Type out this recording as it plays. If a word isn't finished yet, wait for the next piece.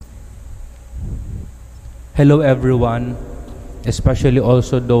Hello everyone, especially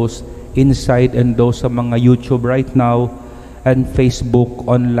also those inside and those sa mga YouTube right now and Facebook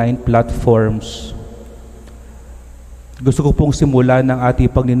online platforms. Gusto ko pong simulan ng ating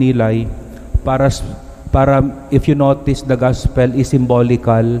pagninilay para if you notice the gospel is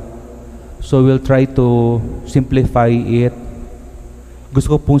symbolical, so we'll try to simplify it.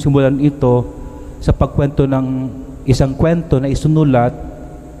 Gusto ko pong simulan ito sa pagkwento ng isang kwento na isunulat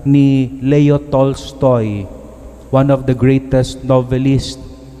ni Leo Tolstoy, one of the greatest novelists.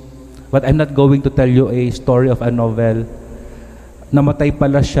 But I'm not going to tell you a story of a novel. Namatay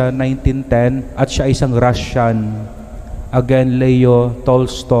pala siya 1910 at siya isang Russian. Again, Leo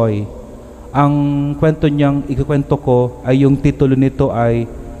Tolstoy. Ang kwento niyang ikikwento ko ay yung titulo nito ay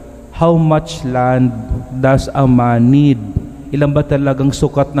How Much Land Does a Man Need? Ilan ba talagang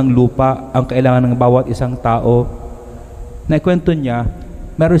sukat ng lupa ang kailangan ng bawat isang tao? Naikwento niya,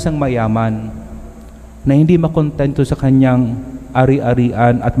 meron isang mayaman na hindi makontento sa kanyang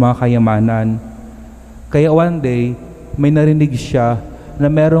ari-arian at mga kayamanan. Kaya one day, may narinig siya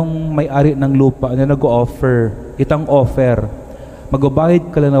na merong may-ari ng lupa na nag-offer. Itang offer, magbabayad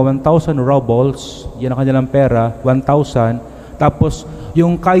ka lang ng 1,000 rubles, yan ang kanilang pera, 1,000, tapos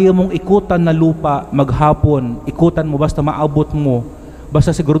yung kaya mong ikutan na lupa maghapon, ikutan mo basta maabot mo, basta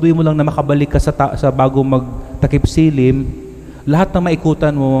siguraduhin mo lang na makabalik ka sa bago magtakip silim, lahat na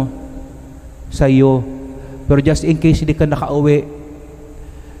maikutan mo sa iyo. Pero just in case hindi ka nakauwi,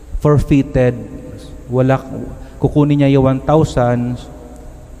 forfeited, kukunin niya yung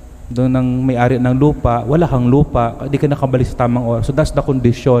 1,000 doon ng may-ari ng lupa, wala kang lupa, hindi ka nakabalik sa tamang oras. So that's the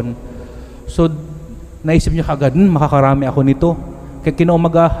condition. So naisip niya kagad, makakarami ako nito. Kaya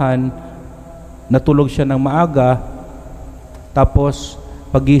kinaumagahan, natulog siya ng maaga, tapos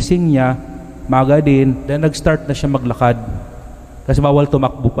pagising niya, maaga din, then nag-start na siya maglakad. Kasi bawal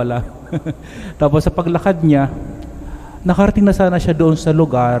tumakbo pala. Tapos sa paglakad niya, nakarating na sana siya doon sa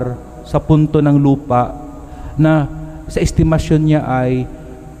lugar, sa punto ng lupa, na sa estimasyon niya ay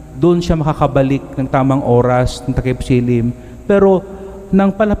doon siya makakabalik ng tamang oras ng takip silim. Pero nang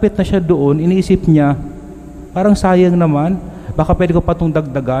palapit na siya doon, iniisip niya, parang sayang naman, baka pwede ko pa itong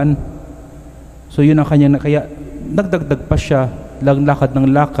dagdagan. So yun ang kanya, kaya nagdagdag pa siya, lakad ng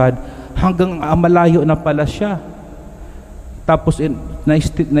lakad, hanggang malayo na pala siya. Tapos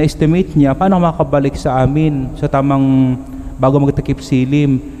na-estimate niya, paano makakabalik sa amin sa tamang bago magtakip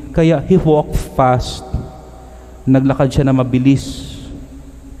silim. Kaya he walked fast, naglakad siya na mabilis.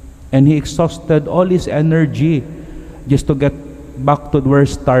 And he exhausted all his energy just to get back to where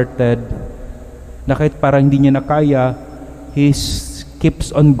started. Na kahit parang hindi niya nakaya, he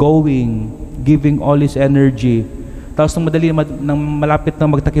keeps on going, giving all his energy. Tapos nang malapit na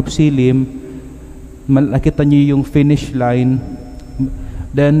magtakip silim, nakita niya yung finish line,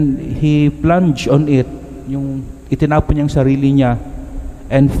 then he plunged on it, yung itinapon niya ang sarili niya,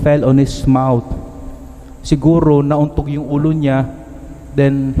 and fell on his mouth. Siguro nauntog yung ulo niya,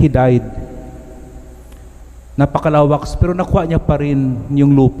 then he died. Napakalawak, pero nakuha niya pa rin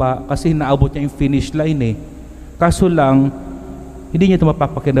yung lupa kasi naabot niya yung finish line eh. Kaso lang, hindi niya ito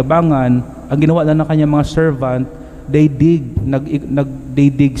mapapakinabangan. Ang ginawa na ng kanyang mga servant, they dig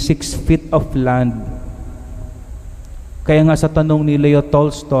 6 feet of land. Kaya nga sa tanong ni Leo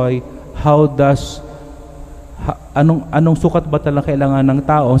Tolstoy, anong sukat ba talaga kailangan ng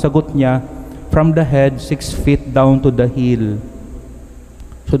tao? Ang sagot niya, from the head 6 feet down to the heel.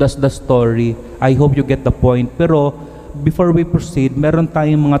 So that's the story. I hope you get the point. Pero before we proceed, meron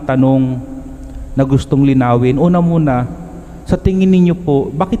tayong mga tanong na gustong linawin. Una muna, sa tingin ninyo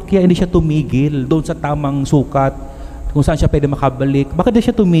po, bakit kaya hindi siya tumigil doon sa tamang sukat kung saan siya pwede makabalik? Bakit hindi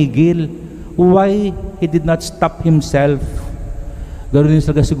siya tumigil? Why he did not stop himself? Ganoon din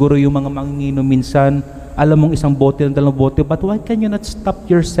talaga siguro yung mga manginginom minsan, alam mong isang bote ng dalawang bote, but why can you not stop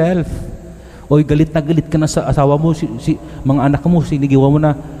yourself? Oy, galit na galit ka na sa asawa mo, mga anak mo, sinigiwan mo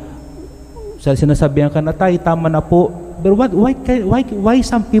na, sinasabihan ka na, tay, tama na po. But why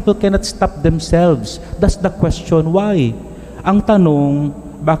some people cannot stop themselves? That's the question, why? Ang tanong,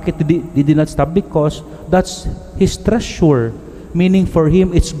 bakit they did not stop? Because that's his treasure. Meaning for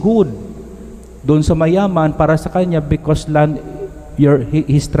him, it's good. Doon sa mayaman, para sa kanya, because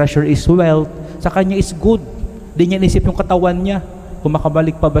his treasure is wealth, sa kanya is good. Di niya inisip yung katawan niya, kung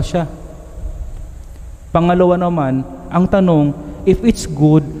makabalik pa ba siya. Pangalawa naman, ang tanong, if it's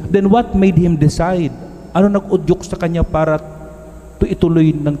good, then what made him decide? Ano nag-udyok sa kanya para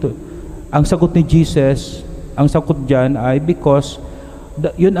ituloy ng to? Ang sagot ni Jesus, ang sagot dyan ay because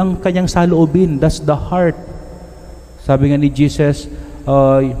yun ang kanyang saloobin, that's the heart. Sabi nga ni Jesus,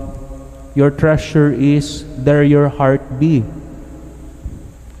 your treasure is there your heart be.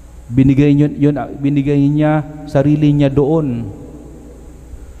 Binigay niya sarili niya doon.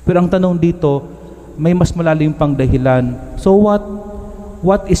 Pero ang tanong dito, may mas malalim pang dahilan. So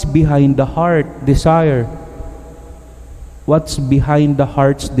what is behind the heart desire? What's behind the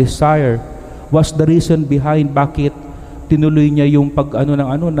heart's desire? What's the reason behind bakit tinuloy niya yung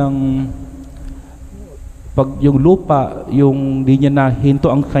yung lupa, yung di niya nahinto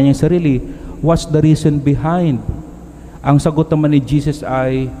ang kanyang sarili? What's the reason behind? Ang sagot naman ni Jesus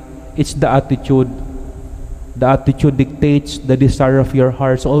ay, it's the attitude. The attitude dictates the desire of your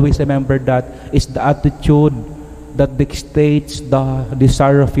heart. So always remember that it's the attitude that dictates the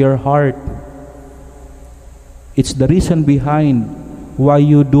desire of your heart. It's the reason behind why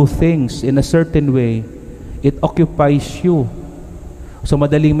you do things in a certain way. It occupies you. So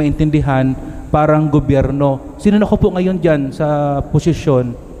madaling maintindihan, parang gobyerno. Sino na ko po ngayon dyan sa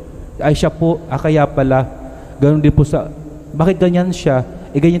posisyon? Ay siya po, kaya pala. Ganon din po sa, bakit ganyan siya?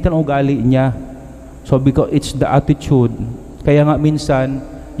 Ganyan ang ugali niya. So because it's the attitude. Kaya nga minsan,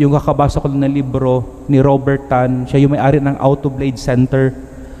 yung kakabasa ko ng libro ni Robert Tan, siya yung may-ari ng Autoblade Center.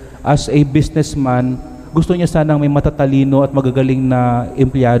 As a businessman, gusto niya sanang may matatalino at magagaling na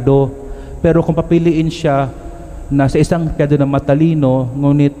empleyado. Pero kung papiliin siya na sa isang empleyado na matalino,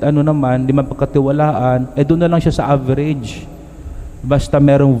 ngunit di mapagkatiwalaan, doon na lang siya sa average. Basta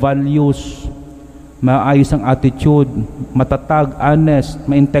merong values, maayos ang attitude, matatag, honest,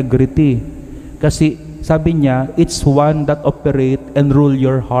 may integrity. Kasi sabi niya, it's one that operate and rule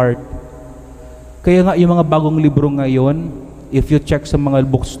your heart. Kaya nga yung mga bagong libro ngayon, if you check sa mga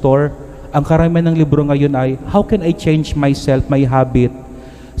bookstore, ang karamihan ng libro ngayon ay, how can I change myself, my habit?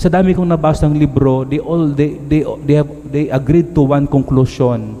 Sa dami kong nabasang libro, they agreed to one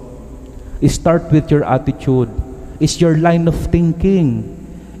conclusion. Start with your attitude. It's your line of thinking.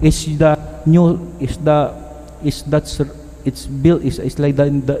 It's like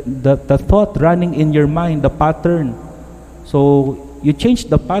the thought running in your mind, the pattern. So you change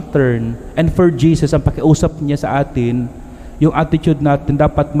the pattern, and for Jesus, ang pakiusap niya sa atin, yung attitude natin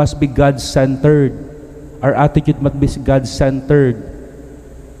must be God-centered. Our attitude must be God-centered.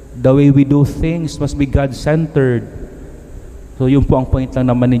 The way we do things must be God-centered. So yun po ang point lang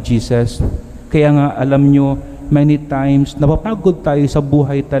naman ni Jesus. Kaya nga alam nyo, many times napapagod tayo sa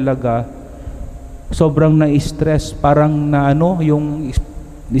buhay talaga. Sobrang na-stress, parang yung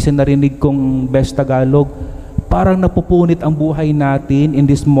isa narinig kong best Tagalog, parang napupunit ang buhay natin in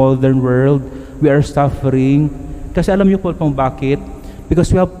this modern world. We are suffering. Kasi alam niyo po kung bakit?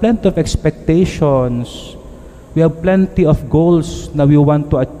 Because we have plenty of expectations. We have plenty of goals na we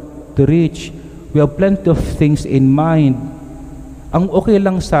want to reach. We have plenty of things in mind. Ang okay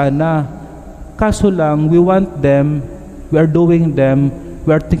lang sana, kaso lang, we want them, we are doing them,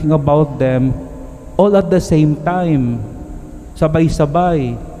 we are thinking about them, all at the same time.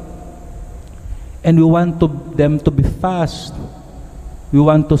 Sabay-sabay. And we want them to be fast. We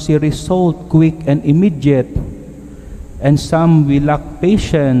want to see result, quick and immediate. And some will lack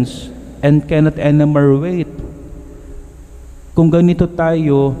patience and cannot anymore wait. Kung ganito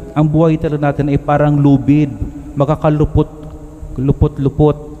tayo, ang buhay talaga natin ay parang lubid, makakalupot,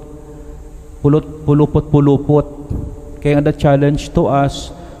 lupot-lupot, pulupot-pulupot. Kaya the challenge to us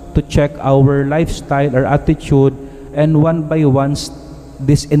to check our lifestyle, our attitude, and one by one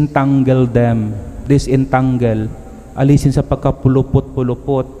disentangle them. Disentangle. Alisin sa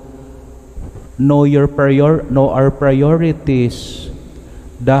pagkapulupot-pulupot. Know our priorities.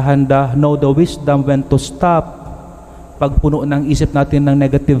 Know the wisdom when to stop. Pag puno ng isip natin ng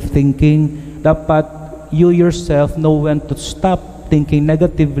negative thinking, dapat you yourself know when to stop thinking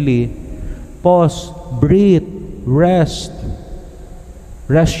negatively. Pause, breathe, rest.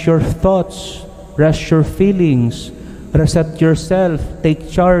 Rest your thoughts, rest your feelings, reset yourself, take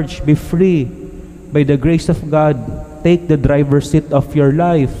charge, be free. By the grace of God, take the driver's seat of your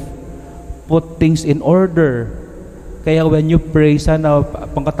life. Put things in order. Kaya when you pray, sana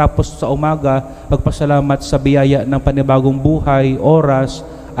pagkatapos sa umaga, magpasalamat sa biyaya ng panibagong buhay, oras,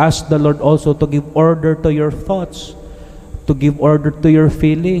 ask the Lord also to give order to your thoughts, to give order to your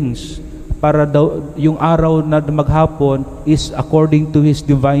feelings, para daw yung araw na maghapon is according to His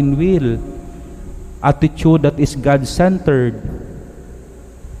divine will. Attitude that is God-centered.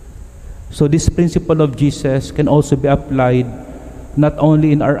 So this principle of Jesus can also be applied not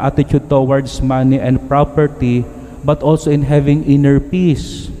only in our attitude towards money and property, but also in having inner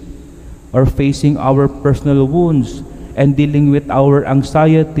peace, or facing our personal wounds and dealing with our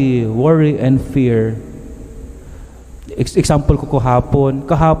anxiety, worry, and fear. Example ko kahapon,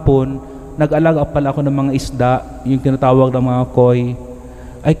 nag-alaga pala ako ng mga isda, yung tinatawag ng mga koi.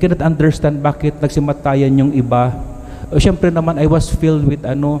 I cannot understand bakit nagsimatayan yung iba. Siyempre naman, I was filled with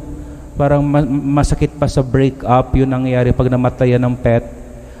Parang masakit pa sa breakup yung nangyayari pag namatayan ng pet.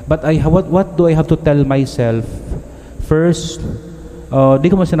 But what do I have to tell myself? First, di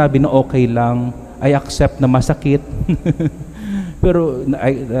ko man sinabi na okay lang. I accept na masakit. Pero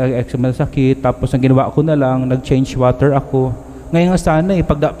I accept na masakit. Tapos ang ginawa ko na lang, nag-change water ako. Ngayon nga sana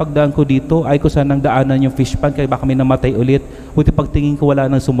pagdaan ko dito, ay ko sanang daanan yung fish pan kaya baka may namatay ulit. Buti pagtingin ko wala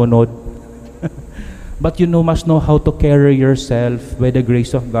nang sumunod. But you must know how to carry yourself by the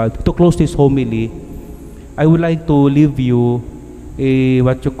grace of God. To close this homily, I would like to leave you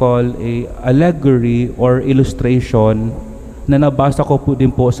what you call a allegory or illustration na nabasa ko po din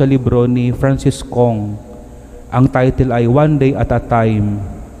po sa libro ni Francis Kong. Ang title ay One Day at a Time.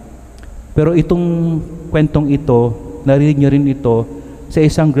 Pero itong kwentong ito, narinig niyo rin ito sa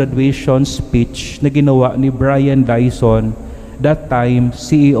isang graduation speech na ginawa ni Brian Dyson, that time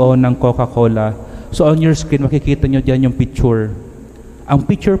CEO ng Coca-Cola. So on your screen, makikita nyo dyan yung picture. Ang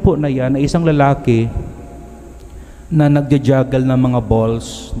picture po na yan ay isang lalaki na nagja-juggle ng mga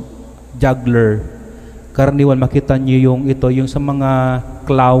balls, juggler. Karaniwan makita nyo yung sa mga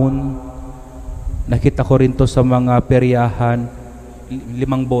clown. Nakita ko rin to sa mga peryahan, 5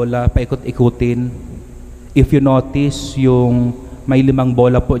 bola, paikot-ikutin. If you notice, yung may 5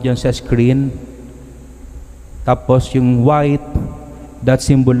 bola po dyan sa screen. Tapos yung white, that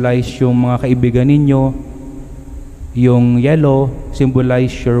symbolize yung mga kaibigan ninyo. Yung yellow,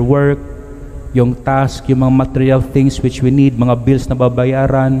 symbolize your work, yung task, yung mga material things which we need, mga bills na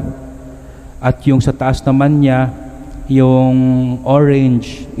babayaran. At yung sa taas naman niya, yung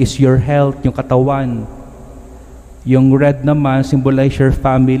orange is your health, yung katawan. Yung red naman, symbolize your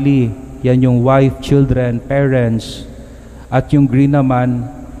family. Yan yung wife, children, parents. At yung green naman,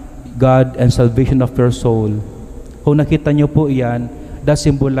 God and salvation of your soul. Kung nakita nyo po yan, that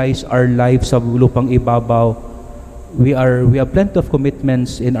symbolize our life sa lupang ibabaw. We have plenty of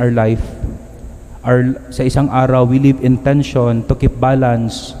commitments in our life. Sa isang araw, we live in tension to keep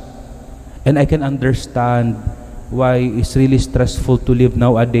balance. And I can understand why it's really stressful to live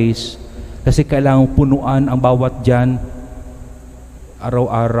nowadays. Kasi kailangang punuan ang bawat dyan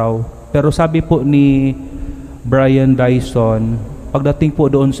araw-araw. Pero sabi po ni Brian Dyson, pagdating po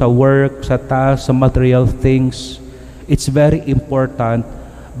doon sa work, sa task, sa material things, it's very important,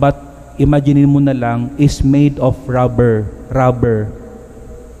 but imagine mo na lang, is made of rubber,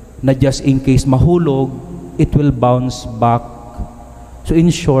 na just in case mahulog, it will bounce back. So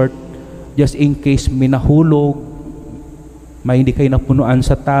in short, just in case may nahulog, may hindi kayo napunuan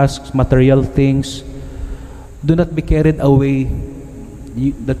sa tasks, material things, do not be carried away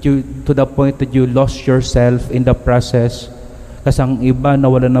to the point that you lost yourself in the process. Kasi ang iba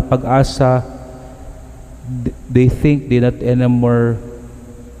nawala ng pag-asa, they think they're not anymore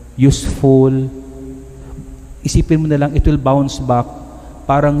useful. Isipin mo na lang, it will bounce back.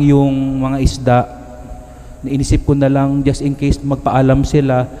 Parang yung mga isda, inisip ko na lang, just in case magpaalam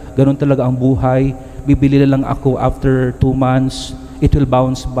sila, ganun talaga ang buhay. Bibili na lang ako after 2 months, it will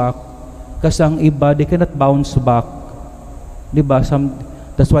bounce back. Kasi ang iba, they cannot bounce back. Diba?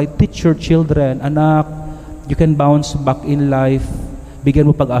 That's why teach your children, anak, you can bounce back in life. Bigyan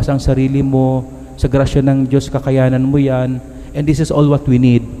mo pag-asa ang sarili mo. Sa grasya ng Diyos, kakayanan mo yan. And this is all what we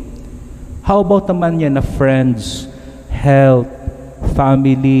need. How about naman yan na friends, health,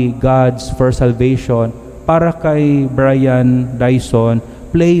 family, God's for salvation? Para kay Brian Dyson,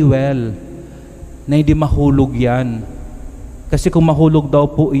 play well. Na hindi mahulog yan. Kasi kung mahulog daw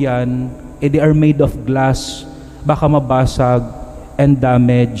po yan, they are made of glass. Baka mabasag and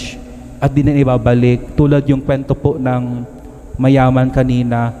damage at di na ibabalik. Tulad yung kwento po ng mayaman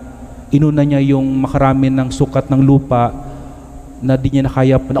kanina, inuna niya yung makarami ng sukat ng lupa na di niya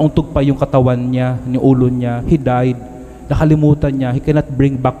nakaya, nauntog pa yung katawan niya, yung ulo niya, he died. Nakalimutan niya, he cannot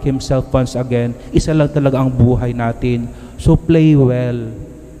bring back himself once again. Isa lang talaga ang buhay natin. So play well,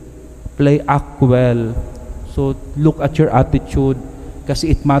 act well. So look at your attitude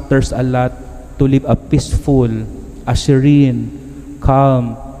kasi it matters a lot to live a peaceful, a serene,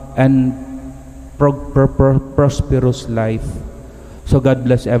 calm, and prosperous life. So God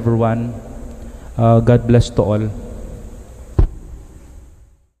bless everyone. God bless to all.